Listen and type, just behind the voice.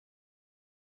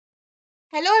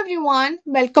Hello everyone,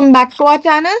 welcome back to our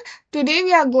channel. Today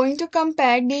we are going to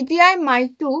compare DJI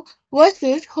Mic 2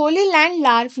 versus Hollyland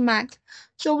Lark Max.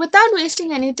 So without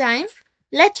wasting any time,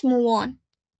 let's move on.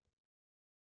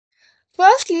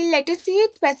 Firstly, let us see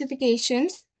its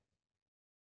specifications.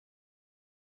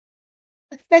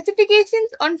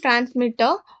 Specifications on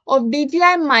transmitter of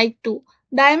DJI Mic 2.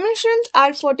 Dimensions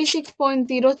are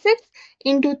 46.06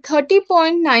 into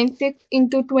 30.96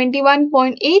 into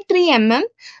 21.83 mm,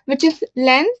 which is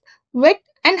length, width,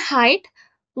 and height.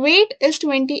 Weight is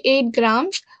 28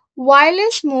 grams.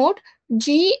 Wireless mode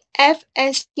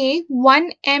GFSK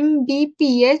 1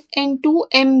 Mbps and 2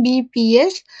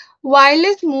 Mbps.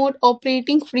 Wireless mode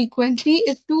operating frequency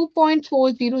is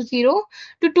 2.400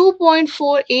 to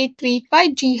 2.4835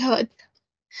 GHz,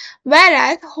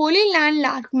 whereas Holy Land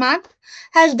Landmark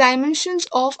has dimensions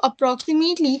of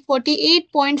approximately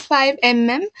 48.5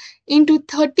 mm into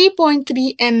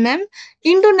 30.3 mm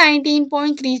into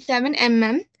 19.37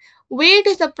 mm. Weight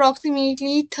is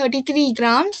approximately 33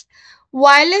 grams.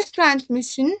 Wireless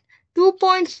transmission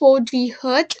 2.4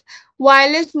 GHz.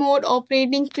 Wireless mode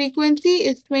operating frequency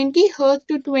is 20 Hz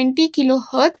to 20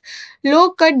 kHz.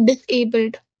 Low cut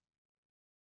disabled.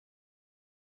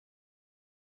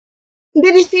 The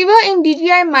receiver in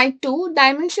DJI Mic 2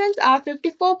 dimensions are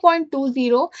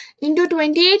 54.20 into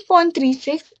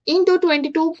 28.36 into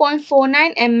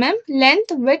 22.49 mm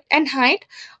length, width and height.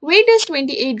 Weight is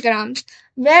 28 grams.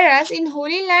 Whereas in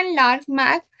Holy Land Lark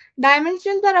Max,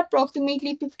 dimensions are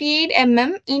approximately 58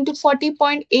 mm into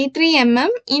 40.83 mm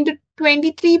into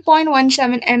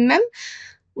 23.17 mm.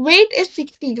 Weight is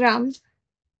 60 grams.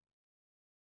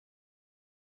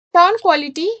 Sound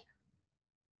quality.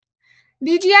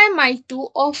 DJI Mic 2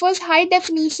 offers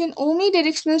high-definition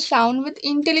omnidirectional sound with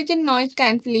intelligent noise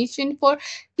cancellation for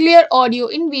clear audio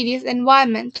in various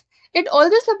environments. It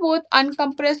also supports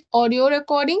uncompressed audio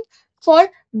recording for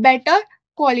better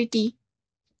quality.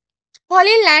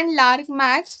 Hollyland Lark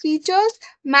Max features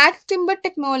max timbre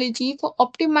technology for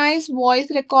optimized voice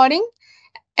recording,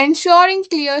 ensuring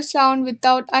clear sound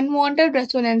without unwanted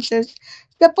resonances.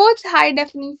 Supports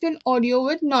high-definition audio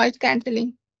with noise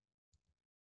cancelling.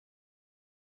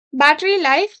 Battery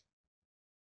life.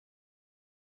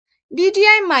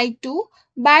 DJI Mic 2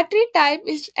 battery type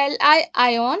is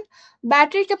Li-ion.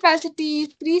 Battery capacity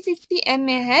is 360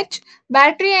 mAh.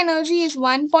 Battery energy is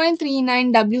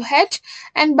 1.39 Wh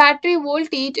and battery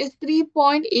voltage is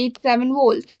 3.87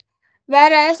 volts.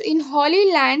 Whereas in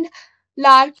Hollyland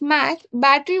Lark Max,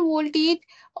 battery voltage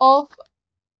of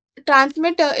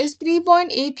transmitter is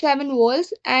 3.87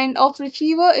 volts and of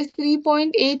receiver is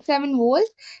 3.87 volts.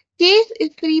 Case is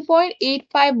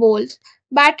 3.85 volts.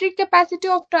 Battery capacity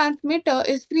of transmitter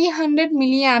is 300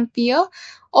 milliampere.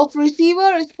 Of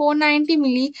receiver is 490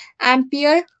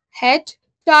 milliampere H.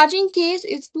 Charging case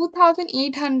is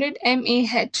 2800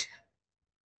 mAh.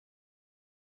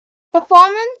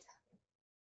 Performance.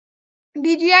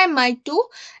 DJI Mic 2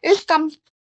 is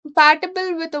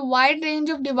compatible with a wide range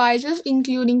of devices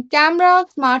including cameras,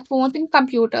 smartphones, and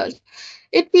computers.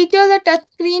 It features a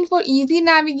touchscreen for easy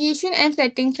navigation and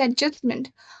settings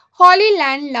adjustment.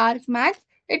 Hollyland Lark Max.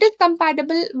 It is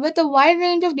compatible with a wide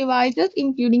range of devices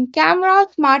including cameras,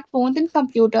 smartphones, and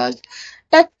computers.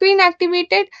 Touchscreen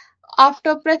activated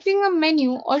after pressing a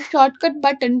menu or shortcut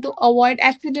button to avoid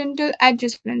accidental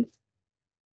adjustments.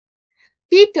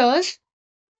 Features.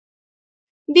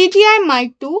 DJI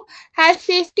Mic 2 has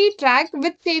safety track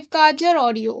with safeguards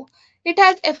audio. It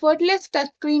has effortless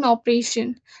touchscreen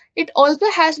operation. It also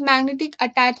has magnetic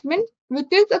attachment, which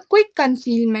is a quick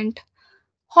concealment.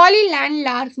 Hollyland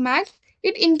Lark Max.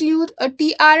 It includes a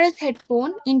TRS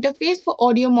headphone interface for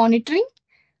audio monitoring,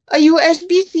 a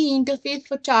USB-C interface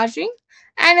for charging,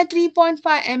 and a 3.5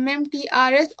 mm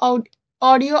TRS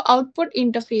audio output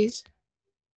interface.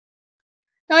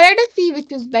 Now let us see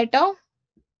which is better.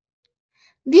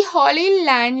 The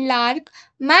Hollyland Lark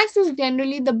Max is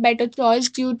generally the better choice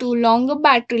due to longer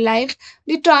battery life.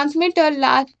 The transmitter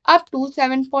lasts up to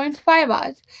 7.5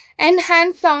 hours.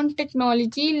 Enhanced sound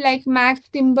technology like Max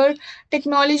Timbre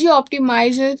technology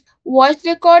optimizes voice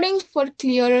recordings for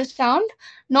clearer sound.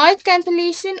 Noise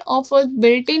cancellation offers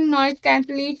built-in noise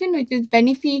cancellation which is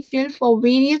beneficial for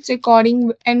various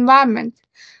recording environments.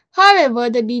 However,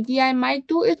 the DJI Mic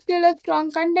 2 is still a strong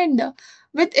contender.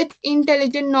 With its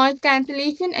intelligent noise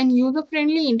cancellation and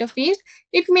user-friendly interface,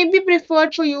 it may be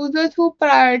preferred for users who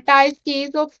prioritize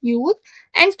ease of use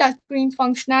and touchscreen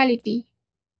functionality.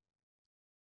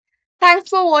 Thanks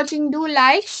for watching. Do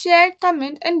like, share,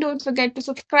 comment, and don't forget to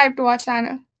subscribe to our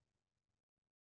channel.